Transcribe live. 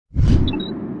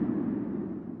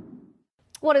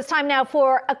Well, it's time now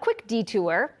for a quick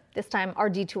detour. This time, our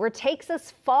detour takes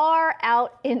us far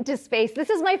out into space.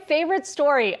 This is my favorite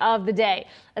story of the day.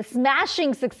 A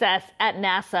smashing success at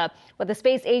NASA, with the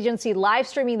space agency live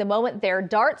streaming the moment their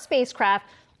DART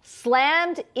spacecraft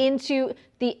slammed into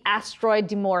the asteroid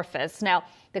Dimorphos. Now,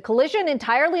 the collision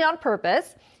entirely on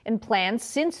purpose and planned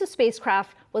since the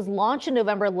spacecraft was launched in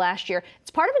November last year.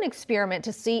 It's part of an experiment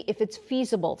to see if it's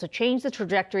feasible to change the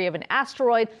trajectory of an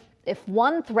asteroid if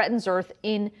one threatens Earth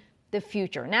in the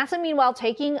future. NASA, meanwhile,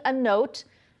 taking a note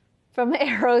from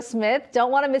Aerosmith.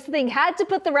 Don't want to miss a thing. Had to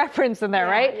put the reference in there,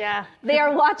 right? Yeah. They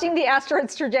are watching the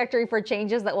asteroid's trajectory for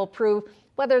changes that will prove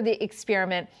whether the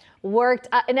experiment worked.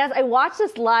 And as I watched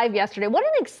this live yesterday, what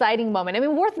an exciting moment. I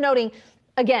mean, worth noting,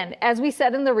 again, as we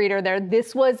said in the reader there,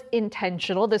 this was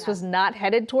intentional. This was not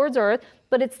headed towards Earth,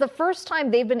 but it's the first time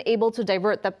they've been able to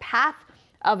divert the path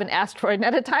of an asteroid. And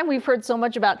at a time we've heard so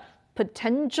much about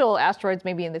potential asteroids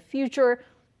maybe in the future,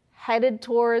 headed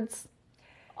towards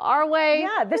our way.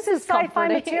 Yeah, this is sci-fi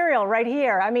material right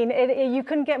here. I mean, you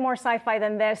couldn't get more sci-fi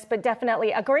than this, but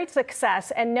definitely a great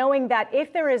success. And knowing that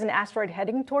if there is an asteroid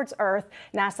heading towards Earth,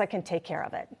 NASA can take care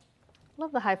of it.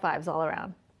 Love the high fives all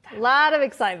around. A lot of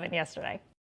excitement yesterday.